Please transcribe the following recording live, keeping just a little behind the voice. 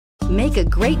Make a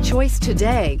great choice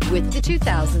today with the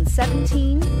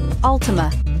 2017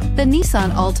 Altima. The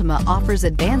Nissan Altima offers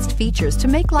advanced features to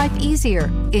make life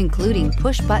easier, including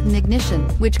push-button ignition,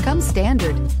 which comes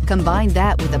standard. Combine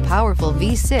that with a powerful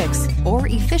V6 or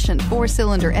efficient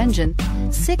 4-cylinder engine,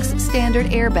 6 standard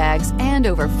airbags, and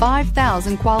over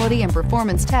 5,000 quality and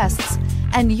performance tests,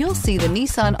 and you'll see the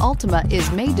Nissan Altima is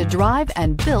made to drive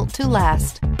and built to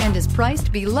last, and is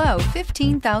priced below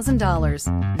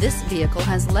 $15,000. This vehicle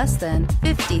has less than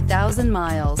 50,000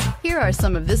 miles. Here are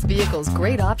some of this vehicle's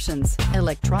great options: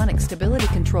 electronic stability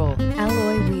control,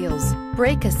 alloy wheels,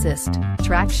 brake assist,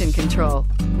 traction control,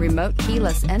 remote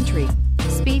keyless entry,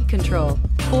 speed control,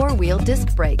 4-wheel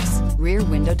disc brakes, rear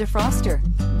window defroster,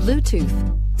 Bluetooth,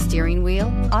 steering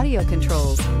wheel audio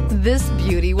controls. This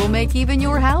beauty will make even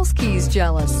your house keys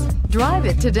jealous. Drive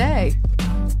it today.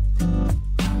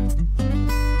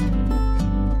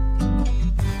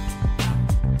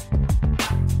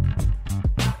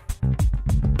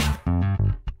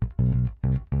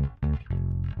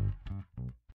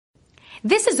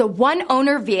 This is a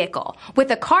one-owner vehicle with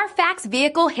a Carfax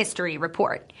Vehicle History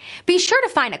Report. Be sure to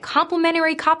find a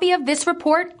complimentary copy of this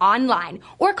report online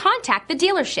or contact the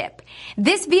dealership.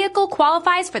 This vehicle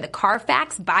qualifies for the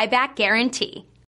Carfax Buyback Guarantee.